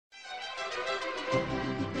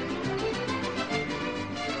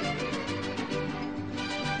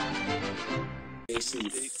Mason,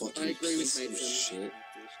 you fucking I agree with piece of Mason.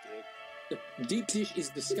 shit. Deep dish is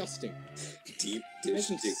disgusting. Deep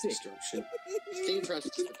dish Making dick sick. destruction. Steamed crust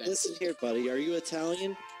is the best. Listen here, buddy. Are you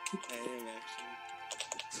Italian? I am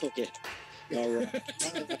actually. Okay. All right.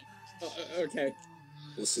 Okay.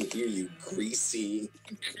 Listen here, you greasy.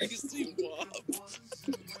 Crazy wop.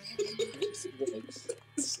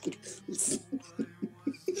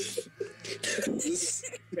 This,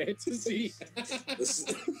 Fantasy. this,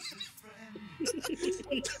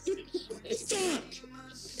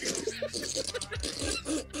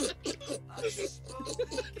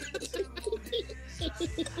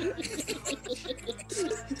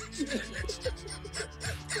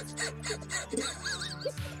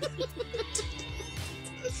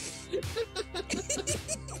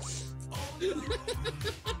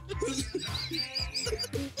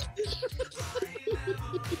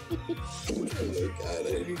 oh my god, I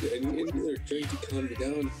need another drink to calm me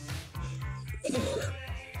down.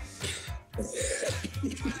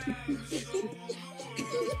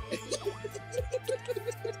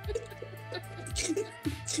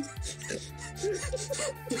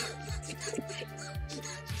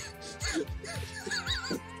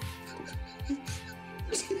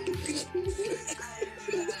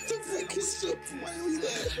 What the fuck is so why are we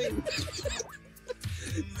laughing?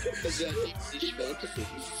 Because that deep dish fantasy.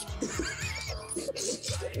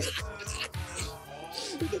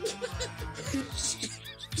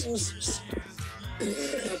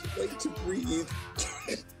 I'd like to breathe.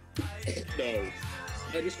 No.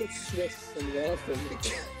 I just got sweat from laughing.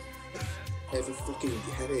 I have a fucking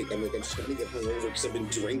headache. I'm starting to get hungover because I've been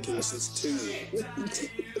drinking since 2.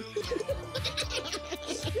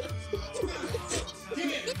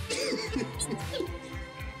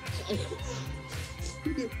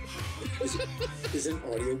 Is it an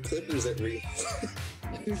audio clip or is that real?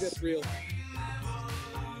 I think that's real.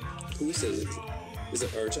 Who says it? Is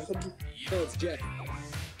it our job? No, it's Jack.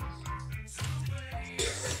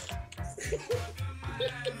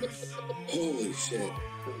 Holy shit.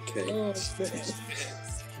 Okay. Oh,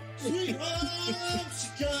 Sweet home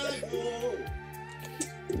Chicago.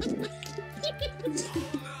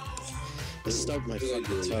 This stubbed my fucking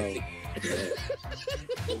toe.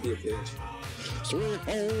 Don't be a bitch. Sweet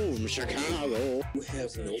home, Chicago. You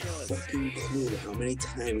have no fucking clue how many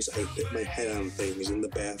times I hit my head on things in the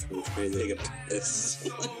bathroom trying to take a piss.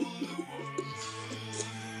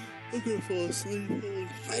 I'm gonna fall asleep.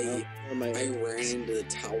 I ran into the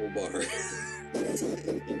towel bar.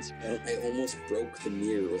 I almost broke the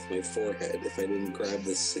mirror with my forehead if I didn't grab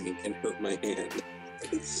the sink and hurt my hand.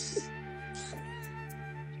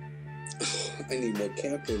 I need more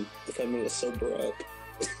caffeine if I'm gonna sober up.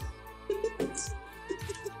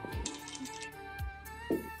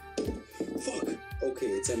 Fuck. Okay,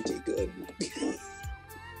 it's empty. Good.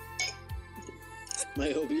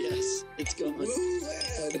 My OBS. It's gone. Woo,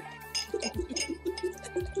 lad.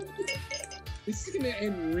 this is gonna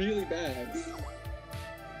end really bad.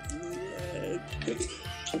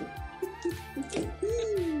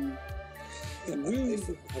 I'm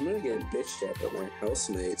gonna get bitched at by my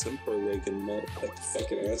housemates. I'm probably waking them up like the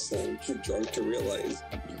fucking asshole. I'm too drunk to realize.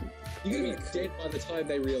 You're gonna be dead by the time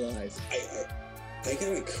they realize. I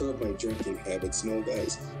gotta curb my drinking habits, no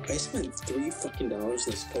guys. I spent $3 fucking dollars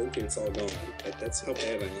on this Coke and it's all gone. That's how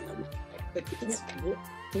bad I am.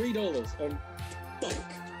 $3 on Fuck.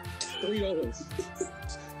 $3.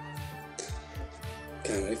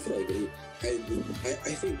 God, I feel like I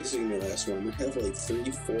think this is gonna be my last one. I'm gonna have like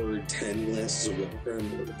 3, 4, 10 glasses of water and I'm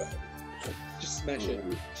gonna go to bed. Just smash it.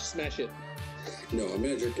 Just smash it. No, I'm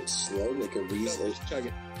gonna drink it slow like a No, reason. just chug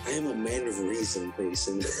it. I am a man of reason,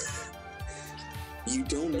 Mason. You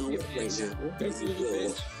don't know be a it right bitch. now, Don't but be you a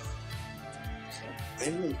will. bitch.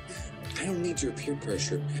 I don't need your peer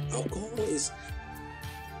pressure. Alcohol is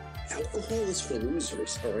for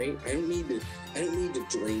losers, all right? I don't need to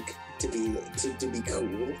drink to be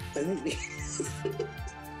cool. I don't need.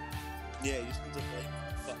 Yeah, you just need to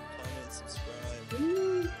like, comment,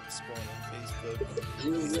 subscribe, spawn on Facebook.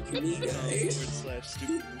 Look at me, guys.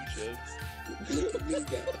 /stupid me jokes. Look at me,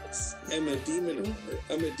 guys. I'm a demon hunter.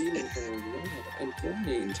 I'm a demon hunter. Wow, I'm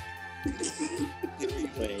blind.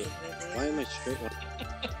 Wait, why am I straight up?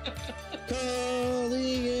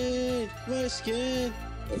 Calling it my skin.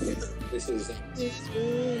 Okay, this is. Oh,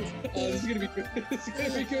 this is gonna be good. This is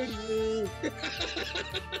gonna be good.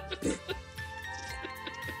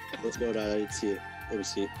 Let's go, Dad. I didn't see it. Let me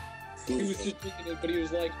see it. He was just drinking it, but he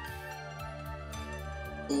was like,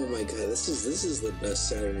 Oh my god, this is the best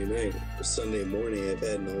Saturday night or Sunday morning I've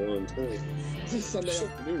had in a long time. this is Sunday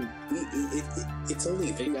afternoon. It's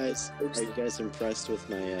only Are you guys impressed with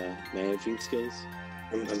my managing skills?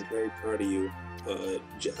 I'm very proud of you,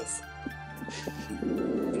 Jeff.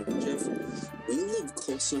 Jeff, we live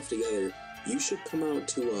close enough together. You should come out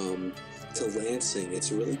to Lansing.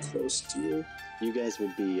 It's really close to you. You guys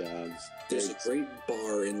would be. There's a great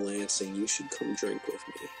bar in Lansing. You should come drink with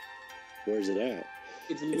me. Where's it at?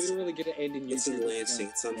 It's literally gonna end in It's in Lansing.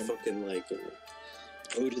 It's on fucking like.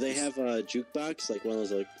 Oh, do they have a jukebox like one of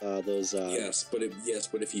those those? Yes, but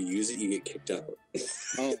if you use it, you get kicked out.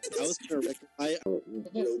 Oh, I was gonna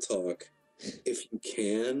Real talk. If you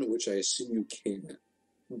can, which I assume you can,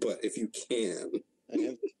 but if you can, I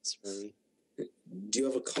have this for me. Do you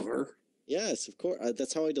have a car? Yes, of course.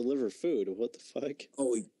 That's how I deliver food. What the fuck?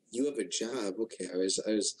 Oh, you have a job. Okay, I was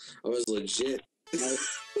legit. I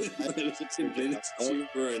was convinced you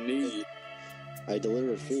were a need. I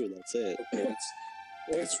deliver food. That's it. Okay,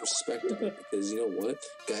 that's respectable because you know what?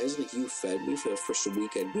 Guys like you fed me for the first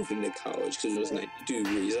week I moved into college because it was 92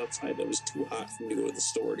 degrees outside. It was too hot for me to go to the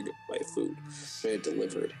store to go buy food. So I had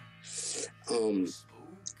delivered.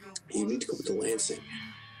 You need to go to Lansing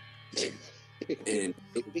and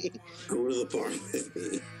go to the bar with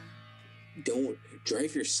me. Don't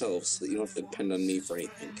drive yourself so that you don't have to depend on me for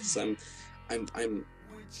anything. Because I'm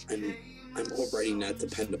already not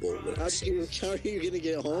dependable. How are you gonna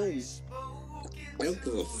get home? I don't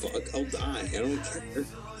give a fuck. I'll die. I don't care.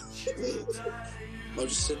 I'll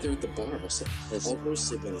just sit there at the bar. I'll go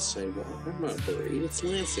sleep on the sidewalk. I'm not worried. It's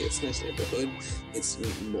Lansing. It's a nice neighborhood. It's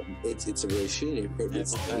a really shitty neighborhood.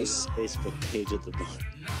 It's nice. Facebook page at the bar.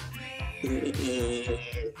 Good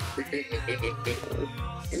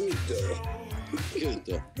though. Good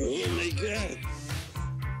though. Oh my god.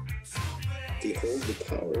 Behold the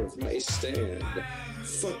power of my stand.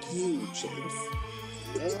 Fuck you, Jeff.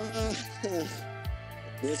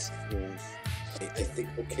 This. I think,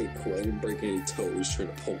 okay, cool. I didn't break any toes trying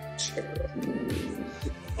to pull my chair up.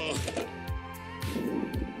 Oh.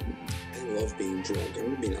 I love being drunk. I'm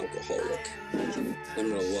gonna be an alcoholic. I'm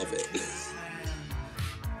gonna love it.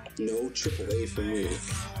 No AAA for me.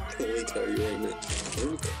 Let me tell you right now.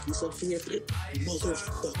 Any cookies left in here?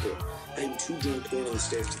 Motherfucker. I'm too drunk to go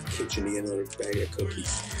downstairs to the kitchen to get another bag of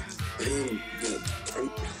cookies.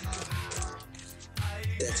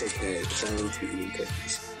 That's okay, because I need to be eating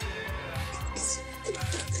cookies.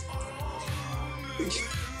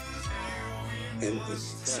 And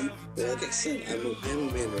see, like I said, I'm a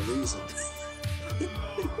man of reason.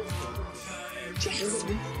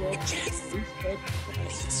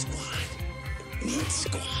 Meat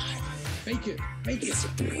squad. Make it. It's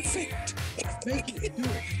perfect. Make it. Do it.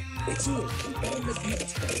 Do it.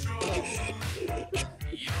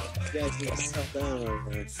 You guys need to settle down over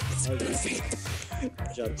there. It's perfect.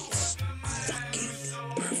 Job. Fucking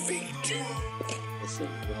perfect. Listen,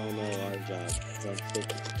 we all know our job. It's our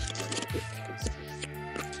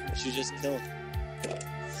we should just kill him.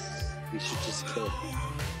 We should just kill him.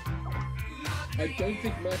 I don't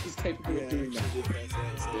think Mark is capable of doing that.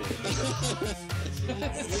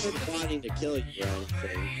 You're wanting to kill you,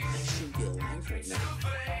 Brian. I should be alive right now.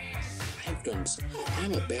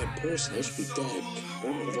 I'm a bad person. I should be dead.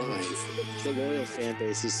 I'm alive. The loyal fan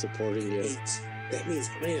base is supporting you. That means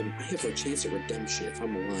I have a chance at redemption if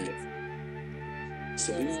I'm alive.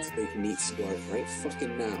 So we need to make Meat Squad right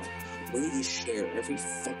fucking now. We need to share every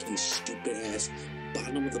fucking stupid ass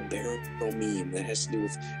bottom of the barrel meme that has to do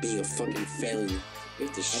with being a fucking failure. We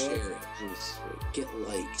have to share it. Get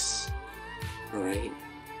likes. Alright?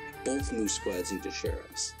 Both new squads need to share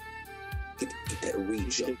us. Get that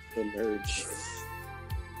reach up. The merge.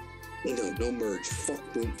 No merge. Fuck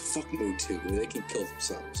Mood 2. They can kill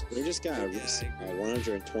themselves. They just got a recent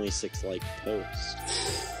 126 like post.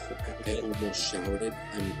 I almost shouted.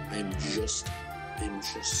 I'm just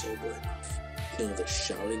sober enough. You know that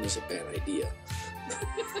shouting is a bad idea.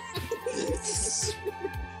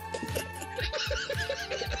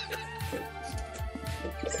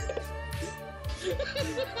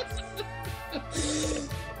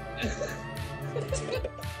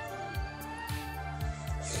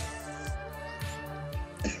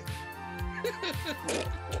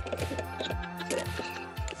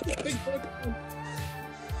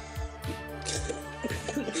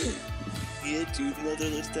 Yeah, dude,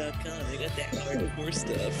 leatherless.com. They got that hardcore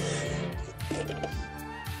stuff.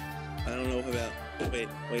 I don't know about. Wait.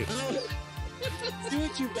 See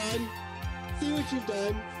what you've done.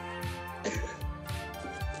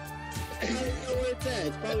 I don't know where it's at.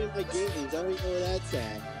 It's probably in my games. I don't even know where that's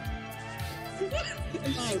at.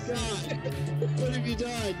 Oh god. What have you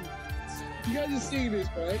done? You guys are seeing this,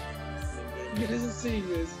 right? You guys are seeing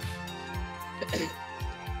this.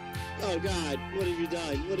 Oh god. What have you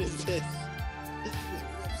done? What is this?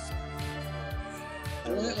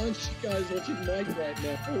 Why aren't you guys watching Mike right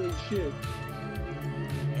now? Holy shit.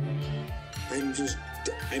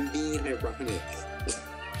 I'm being ironic.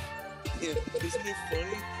 Yeah, isn't it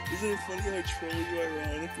funny? Isn't it funny how I troll you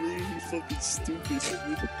ironically? You fucking stupid.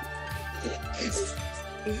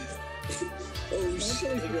 Oh I'm shit.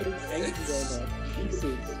 really getting angry right now.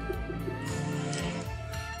 Jesus.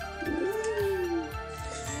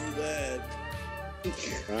 Bad.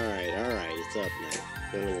 Alright, it's up now.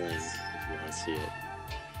 Go to the link if you want to see it.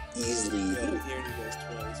 Easily. Yeah, I'm hearing you guys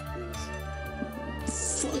twice, please.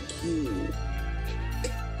 Fuck you.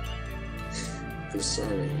 I'm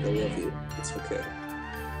sorry. I love you. It's okay.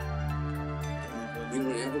 You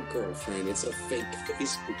don't have a girlfriend. It's a fake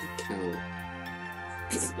Facebook account.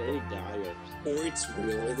 They die. Or it's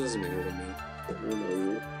real. It doesn't matter to me. I don't know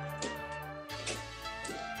you.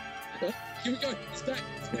 Here we go. Stack.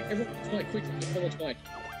 Everyone watch Mike. Quickly. Everyone watch Mike.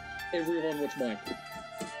 Everyone watch Mike.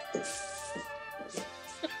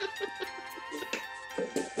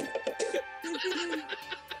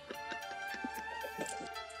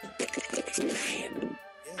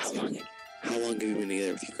 Ryan, how long have you been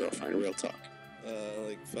together with your girlfriend? Real talk.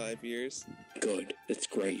 Like 5 years. Good. That's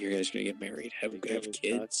great. You guys are gonna get married. Have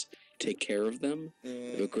kids. Take care of them.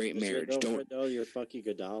 Have a great marriage. Don't. know you're fucking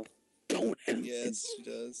good doll. Don't. Yes, she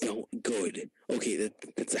does. Don't. Good. Okay.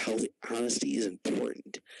 That's healthy. Honesty is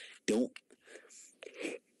important. Don't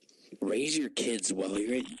raise your kids well.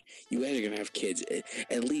 You guys are gonna have kids.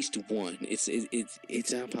 At least one.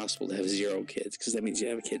 It's not possible to have 0 kids because that means you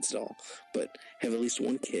have kids at all. But have at least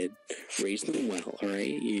one kid. Raise them well. All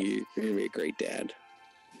right. You're gonna be a great dad.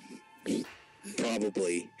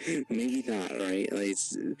 Probably, maybe not. Right? Like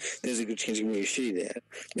there's a good chance you're gonna be a shitty dad,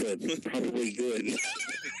 but probably good.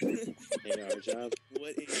 Ain't our job.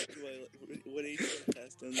 What age do I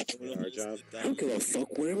pass down the Our job. I don't give a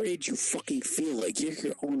fuck. Whatever age you fucking feel like, you're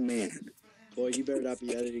your own man. Boy, you better not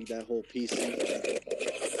be editing that whole piece.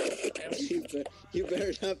 You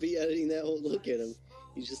better not be editing that whole. Look at him.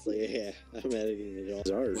 He's just like, yeah, I'm editing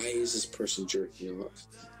it all. Why is this person jerking off?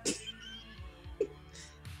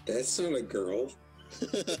 That's not a girl.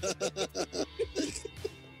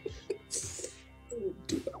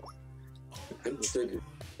 Dude, I'm triggered.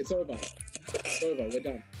 It's over. It's over.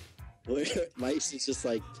 We're done. Mike's is just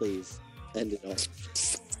like, please, end it all.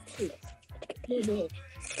 No, no.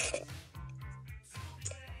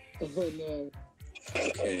 Oh, no.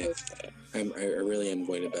 Okay. I really am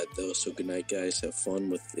going to bed though. So good night, guys. Have fun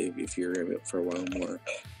with if you're in it for a while more.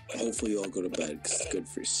 Hopefully you all go to bed because it's good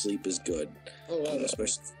for sleep is good. Oh, wow.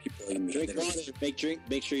 Especially for people like me. Drink water.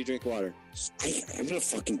 Make sure you drink water. I'm gonna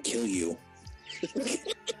fucking kill you.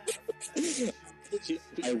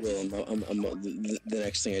 I will. The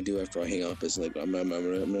next thing I do after I hang up is like I'm gonna go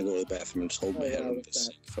to the bathroom and just hold my head on this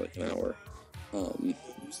for like an hour.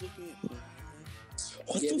 Who's looking at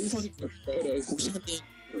What Yeah, the this fuck? is for photos. Who's on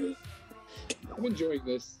the- I'm enjoying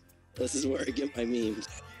this. This is where I get my memes.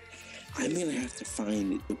 I'm gonna have to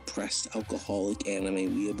find depressed alcoholic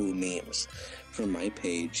anime weeaboo memes from my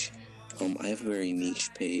page. I have a very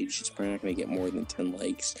niche page. It's probably not gonna get more than 10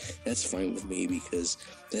 likes. That's fine with me because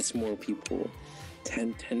that's more people.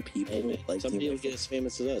 10 people Hey, like somebody will get as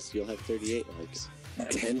famous as us. You'll have 38 likes.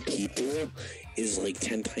 10 people is like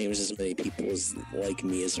 10 times as many people as like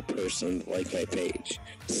me as a person like my page.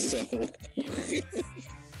 So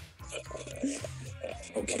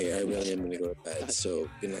okay, I really am gonna go to bed. So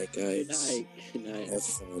good night, guys. Good night. Have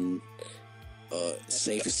fun.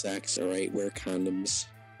 Safe sex, alright? Wear condoms.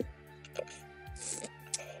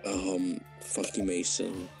 Fuck you,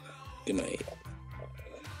 Mason. Good night.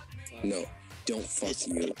 No, don't fuck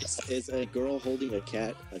you. Is a girl holding a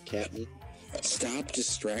cat meat? Stop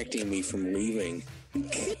distracting me from leaving.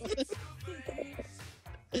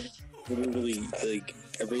 Literally, like,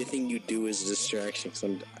 everything you do is a distraction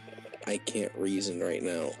because I can't reason right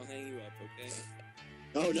now. I'll hang you up, okay?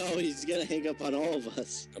 Oh no, he's gonna hang up on all of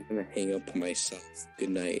us. I'm gonna hang up myself. Good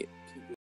night.